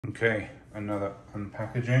Okay, another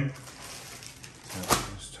unpackaging. So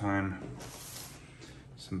this time,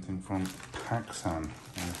 something from Pacsun,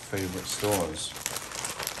 my favourite stores.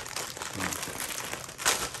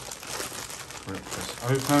 Rip this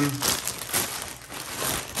open.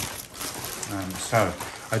 So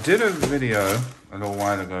I did a video a little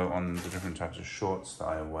while ago on the different types of shorts that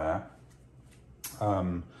I wear.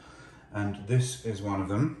 And this is one of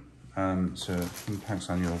them. So from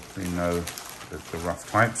Pacsun, you'll probably know the rough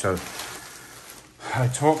type. So I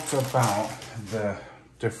talked about the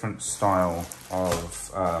different style of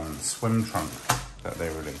swim trunk that they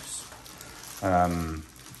release.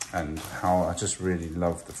 And how I just really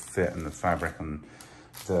love the fit and the fabric and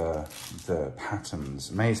the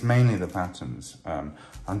patterns. It's mainly the patterns.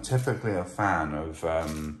 I'm typically a fan of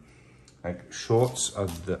like shorts are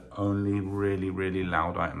the only really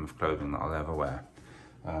loud item of clothing that I'll ever wear.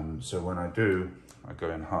 So when I do, I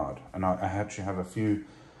go in hard. And I actually have a few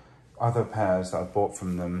other pairs that I bought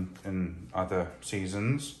from them in other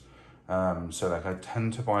seasons. So like I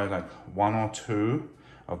tend to buy like one or two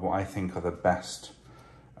of what I think are the best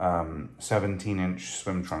 17-inch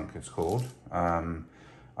swim trunk, it's called.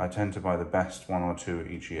 I tend to buy the best one or two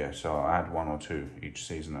each year. So I'll add one or two each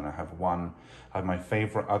season, and I have my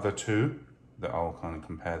favorite other two that I'll kind of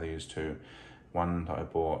compare these to. One that I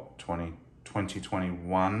bought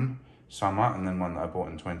 2021 summer, and then one that I bought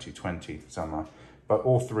in 2020 summer. But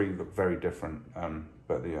all three look very different.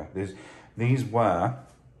 But yeah, these were,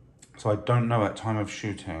 so I don't know at time of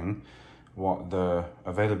shooting what the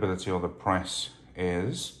availability or the price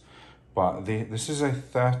is, but this is a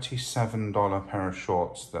 $37 pair of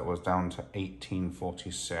shorts that was down to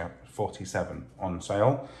 $18.47 on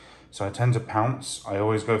sale. So I tend to pounce. I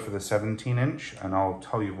always go for the 17-inch, and I'll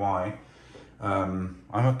tell you why. I'm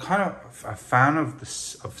a kind of a fan of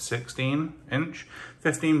 16-inch.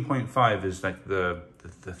 15.5 is like the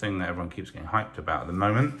thing that everyone keeps getting hyped about at the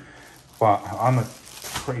moment. But I'm a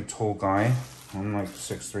pretty tall guy. I'm like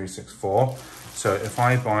 6'3", 6'4". So if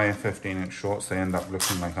I buy 15-inch shorts, they end up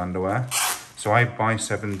looking like underwear. So I buy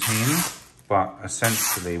 17, but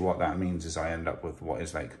essentially what that means is I end up with what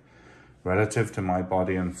is like relative to my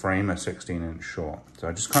body and frame a 16-inch short. So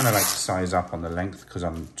I just kind of like size up on the length because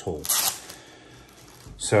I'm tall.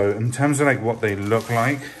 So in terms of like what they look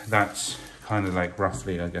like, that's kind of like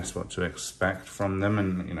roughly, I guess, what to expect from them.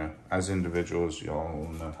 And you know, as individuals, you all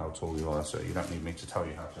know how tall you are, so you don't need me to tell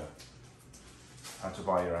you how to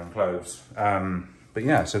buy your own clothes. But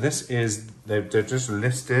yeah, so this is, they're just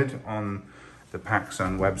listed on the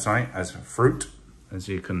Pacsun website as fruit, as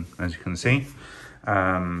you can see.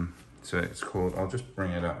 So it's called, I'll just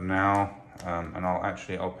bring it up now, and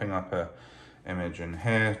I'll ping up a image in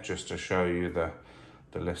here just to show you the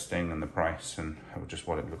listing and the price and just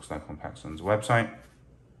what it looks like on Pacsun's website.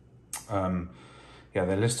 Yeah,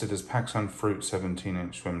 they're listed as Pacsun Fruit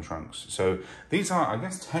 17-inch swim trunks. So these are, I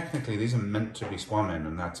guess technically these are meant to be swum in,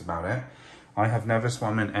 and that's about it. I have never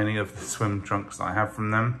swum in any of the swim trunks that I have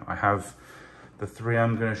from them. I have the three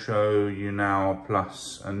I'm going to show you now,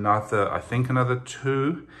 plus I think another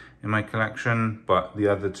two in my collection, but the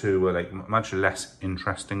other two were like much less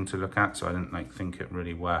interesting to look at, so I didn't like think it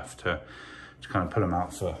really worth to kind of put them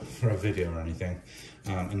out for a video or anything.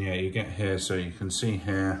 And yeah, you get here, so you can see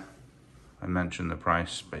here, I mentioned the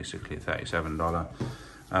price, basically $37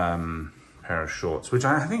 pair of shorts, which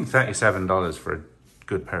I think $37 for a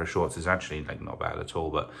good pair of shorts is actually like not bad at all,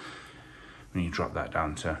 but when you drop that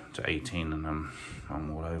down to 18, and I'm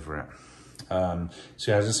all over it.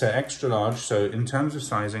 So as I said, extra large. So in terms of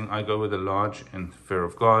sizing, I go with a large in Fear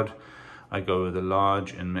of God. I go with a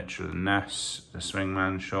large in Mitchell & Ness, the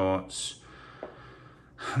Swingman shorts.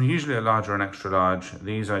 I'm usually a large or an extra large.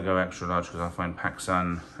 These I go extra large because I find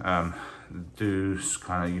Pacsun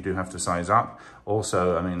you do have to size up.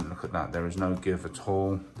 Also, I mean, look at that, there is no give at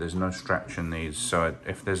all. There's no stretch in these. So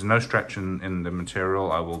if there's no stretch in the material,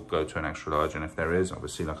 I will go to an extra large. And if there is,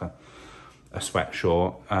 obviously like a sweat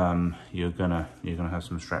short, you're gonna have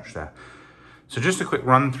some stretch there. So just a quick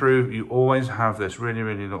run through. You always have this really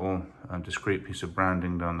little discreet piece of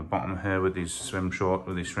branding down the bottom here with these swim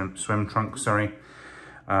trunks, sorry.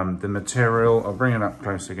 The material, I'll bring it up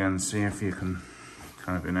close again, see if you can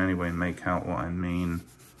kind of in any way make out what I mean.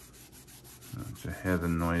 To hear the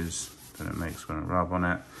noise that it makes when I rub on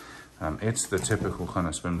it. It's the typical kind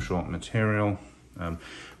of swim short material,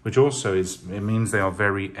 which also it means they are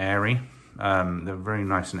very airy. They're very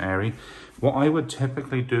nice and airy. What I would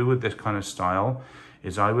typically do with this kind of style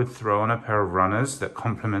is I would throw on a pair of runners that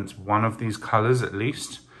complements one of these colors at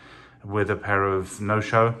least, with a pair of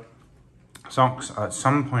no-show socks. At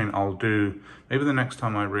some point I'll do, maybe the next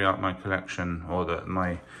time I re-up my collection, or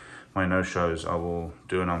my my no-shows, I will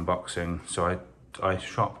do an unboxing. So I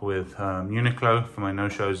shop with Uniqlo for my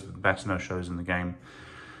no-shows, the best no-shows in the game.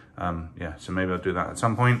 Yeah, so maybe I'll do that at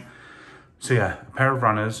some point. So yeah, a pair of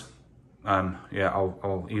runners. Yeah,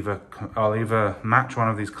 I'll either match one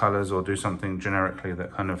of these colors or do something generically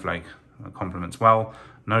that kind of like complements well.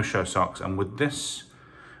 No-show socks, and with this,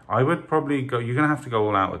 I would probably go, you're gonna have to go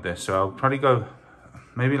all out with this. So I'll probably go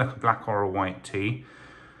maybe like a black or a white tee,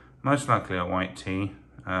 most likely a white tee.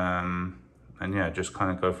 And yeah, just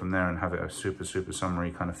kind of go from there and have it a super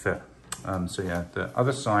summery kind of fit. So yeah, the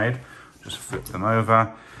other side, just flip them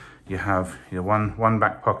over. You have your one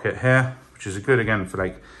back pocket here, which is good again for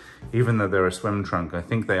like, even though they're a swim trunk, I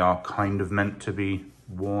think they are kind of meant to be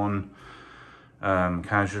worn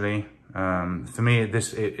casually. For me,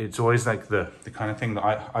 it's always like the kind of thing that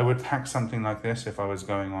I would pack something like this if I was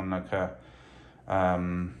going on like a,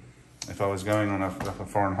 if I was going on like a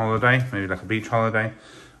foreign holiday, maybe like a beach holiday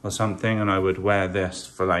or something, and I would wear this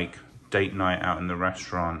for like date night out in the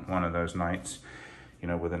restaurant, one of those nights, you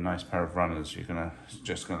know, with a nice pair of runners. It's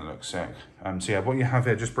just gonna look sick. So yeah, what you have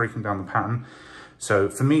here, just breaking down the pattern. So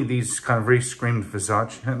for me, these kind of really screamed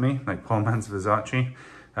Versace at me, like poor man's Versace.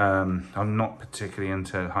 I'm not particularly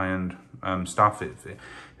into high-end stuff. It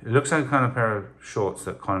looks like a kind of pair of shorts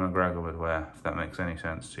that Conor McGregor would wear, if that makes any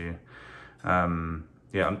sense to you.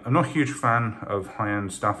 Yeah, I'm not a huge fan of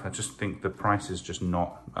high-end stuff. I just think the price is just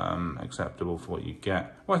not acceptable for what you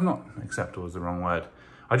get. Well, it's not acceptable is the wrong word.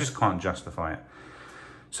 I just can't justify it.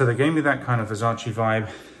 So they gave me that kind of Versace vibe.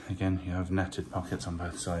 Again, you have netted pockets on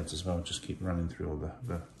both sides as well. Just keep running through all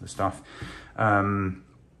the stuff.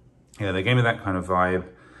 Yeah, they gave me that kind of vibe.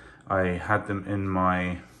 I had them in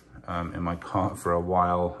my cart for a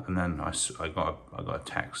while, and then I got a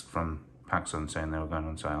text from Pacsun saying they were going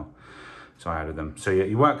on sale. So I added them. So yeah,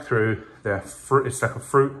 you work through their fruit. It's like a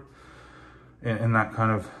fruit in that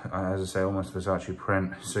kind of, as I say, almost Versace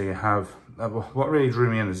print. So you have, what really drew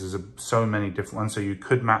me in is there's so many different ones. So you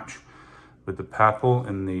could match with the purple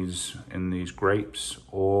in these grapes,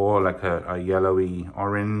 or like a yellowy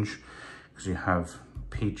orange, because you have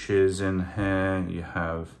peaches in here.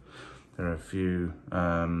 There are a few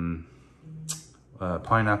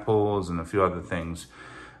pineapples and a few other things.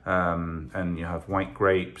 And you have white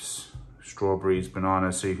grapes, strawberries,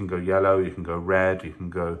 bananas. So you can go yellow, you can go red, you can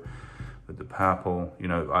go with the purple. You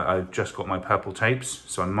know, I've just got my purple tapes,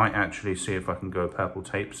 so I might actually see if I can go purple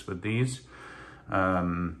tapes with these.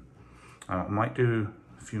 I might do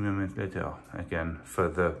a few minutes later again for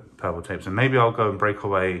the purple tapes, and maybe I'll go and break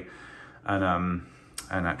away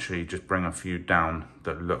and actually just bring a few down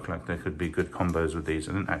that look like they could be good combos with these.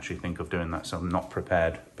 I didn't actually think of doing that, so I'm not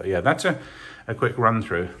prepared. But yeah, that's a quick run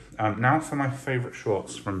through. Now for my favorite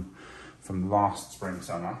shorts from last spring,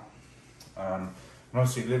 summer.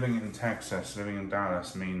 Mostly living in Texas, living in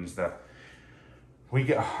Dallas means that we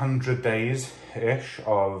get 100 days-ish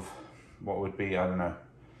of what would be, I don't know,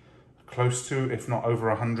 close to, if not over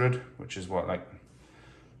 100, which is what, like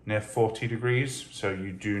near 40 degrees. So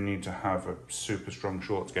you do need to have a super strong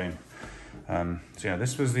shorts game. So yeah,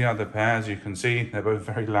 this was the other pair. As you can see, they're both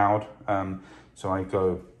very loud. So I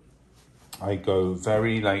go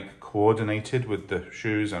very like coordinated with the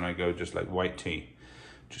shoes, and I go just like white tee.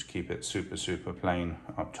 Just keep it super plain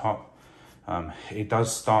up top. It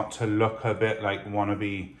does start to look a bit like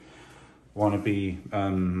wannabe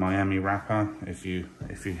Miami wrapper if you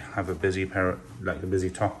have a busy pair, like a busy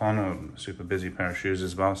top on, or a super busy pair of shoes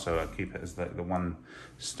as well. So I keep it as the one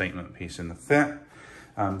statement piece in the fit.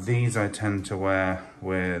 These I tend to wear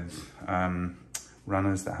with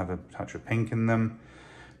runners that have a touch of pink in them,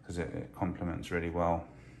 because it complements really well.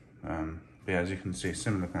 But yeah, as you can see,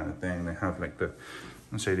 similar kind of thing. They have like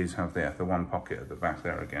let's say these have the one pocket at the back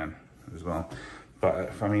there again as well.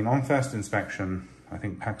 But I mean, on first inspection, I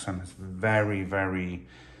think Pacsun is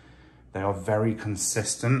they are very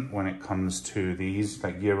consistent when it comes to these,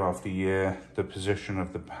 like year after year. The position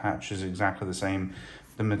of the patch is exactly the same.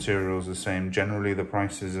 The material is the same. Generally, the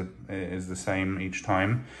price is the same each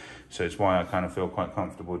time. So it's why I kind of feel quite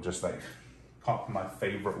comfortable just like cop my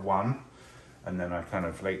favorite one, and then I kind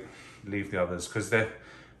of like leave the others, because they're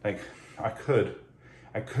like, I could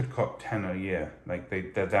cop 10 a year. Like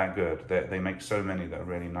they're that good. They make so many that are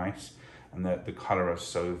really nice, and the color is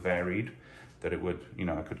so varied that it would, you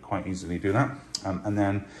know, I could quite easily do that. And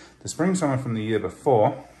then the spring summer from the year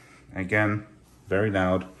before, again, very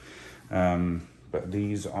loud. But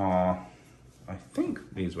these are, I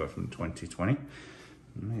think these were from 2020.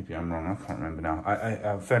 Maybe I'm wrong, I can't remember now.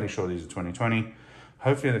 I'm fairly sure these are 2020.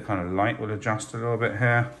 Hopefully the kind of light will adjust a little bit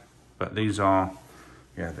here, but these are,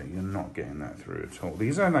 yeah, you're not getting that through at all.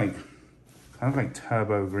 These are like, kind of like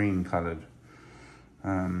turbo green colored.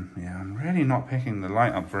 Yeah, I'm really not picking the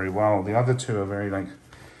light up very well. The other two are very like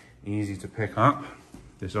easy to pick up.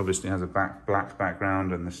 This obviously has a black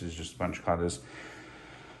background, and this is just a bunch of colors.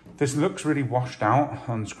 This looks really washed out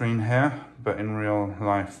on screen here, but in real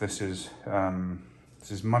life, this is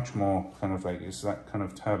much more kind of like, it's that kind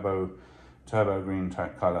of turbo green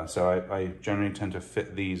type color. So I generally tend to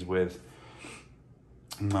fit these with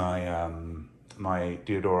my my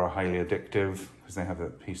Diodora Highly Addictive, because they have a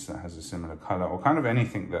piece that has a similar color, or kind of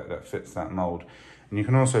anything that fits that mold. And you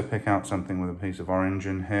can also pick out something with a piece of orange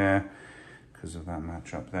in here because of that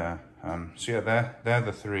match up there. So yeah, they're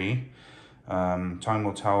the three. Time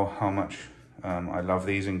will tell how much I love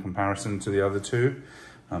these in comparison to the other two.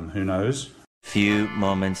 Who knows? Few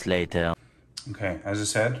moments later. Okay, as I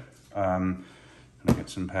said, I'm gonna get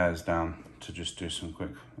some pairs down to just do some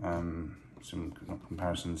quick, some not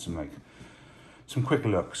comparisons, some quick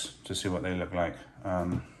looks to see what they look like.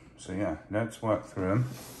 So yeah, let's work through them.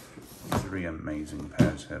 3 amazing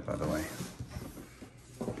pairs here, by the way.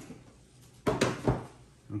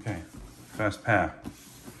 Okay, first pair.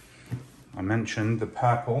 I mentioned the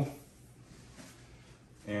purple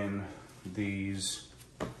in these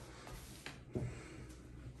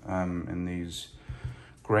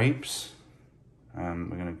grapes. We're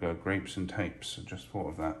gonna go grapes and tapes. I just thought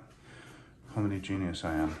of that. Comedy genius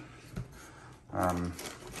I am.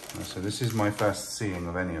 So this is my first seeing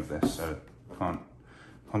of any of this, so can't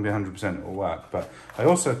be 100% it will work. But I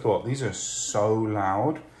also thought these are so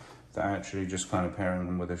loud that actually just kind of pairing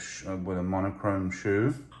them with a monochrome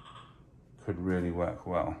shoe could really work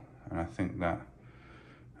well. And I think that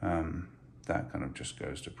that kind of just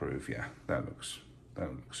goes to prove, yeah, that looks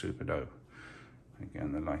super dope.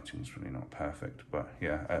 Again, the lighting's really not perfect, but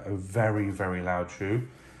yeah, a very, very loud shoe.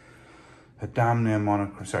 A damn near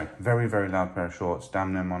monochrome, sorry, very, very loud pair of shorts,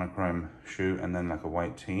 damn near monochrome shoe, and then like a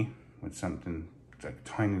white tee with something, like a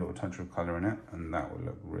tiny little touch of color in it, and that would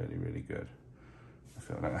look really, really good.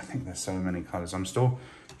 I think there's so many colors. I'm still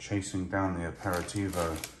chasing down the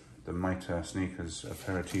Aperitivo, the Mitre sneakers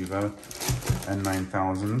Aperitivo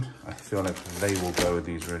N9000. I feel like they will go with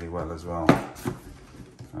these really well as well.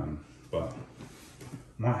 But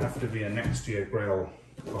might have to be a next year Grail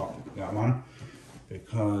cop, that one,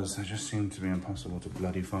 because they just seem to be impossible to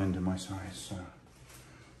bloody find in my size. So,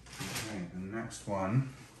 okay, the next one,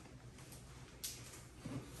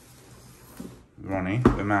 Ronnie,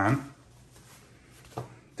 the man.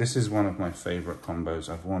 This is one of my favorite combos.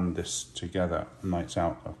 I've worn this together nights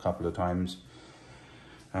out a couple of times.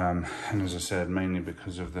 And as I said, mainly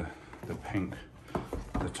because of the pink,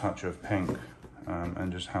 the touch of pink,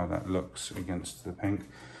 and just how that looks against the pink.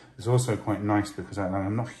 It's also quite nice because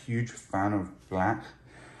I'm not a huge fan of black.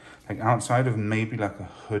 Like outside of maybe like a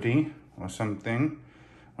hoodie or something,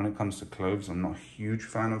 when it comes to clothes, I'm not a huge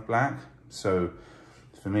fan of black. So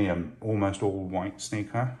for me, I'm almost all white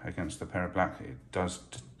sneaker against a pair of black. It does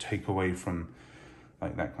take away from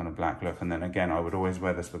like that kind of black look. And then again, I would always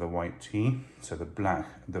wear this with a white tee. So the black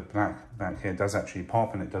back here does actually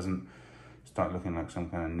pop, and it doesn't start looking like some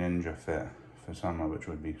kind of ninja fit for summer, which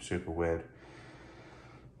would be super weird.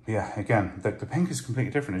 But yeah, again, the pink is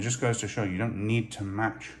completely different. It just goes to show you don't need to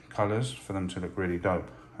match colors for them to look really dope.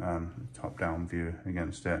 Top down view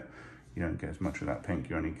against it, you don't get as much of that pink.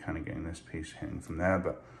 You're only kind of getting this piece hitting from there,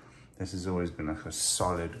 but this has always been like a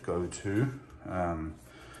solid go-to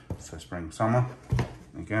for spring, summer,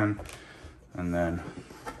 again. And then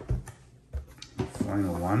the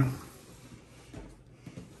final one.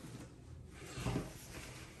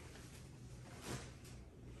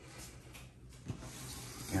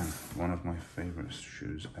 Again, one of my favorite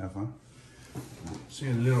shoes ever. See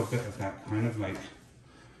a little bit of that kind of like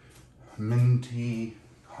minty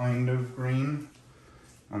kind of green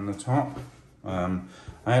on the top. I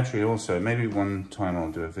actually also, maybe one time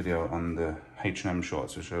I'll do a video on the H&M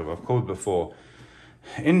shorts, which I've called before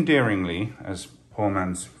endearingly as poor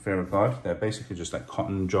man's fear of God. They're basically just like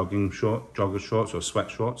cotton jogger shorts or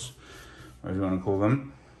sweat shorts, whatever you want to call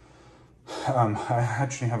them. I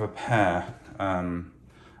actually have a pair.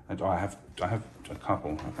 I have a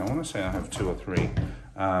couple. I want to say I have 2 or 3,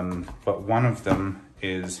 but one of them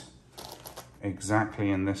is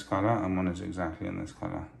exactly in this color and one is exactly in this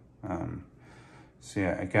color. So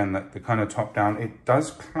yeah, again, the kind of top down, it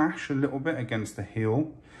does clash a little bit against the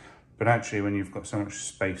heel, but actually when you've got so much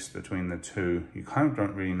space between the two, you kind of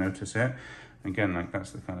don't really notice it. Again, like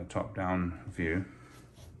that's the kind of top down view.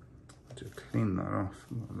 To clean that off,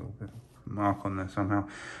 a little bit of mark on there somehow.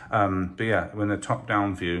 But yeah, when the top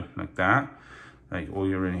down view like that, like all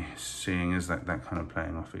you're really seeing is that kind of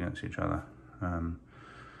playing off against each other.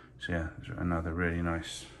 So yeah, there's another really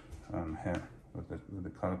nice here with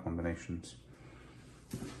the color combinations.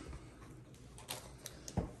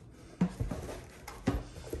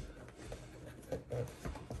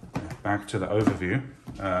 Back to the overview.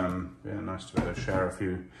 Yeah, nice to be able to share a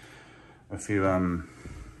few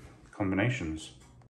combinations.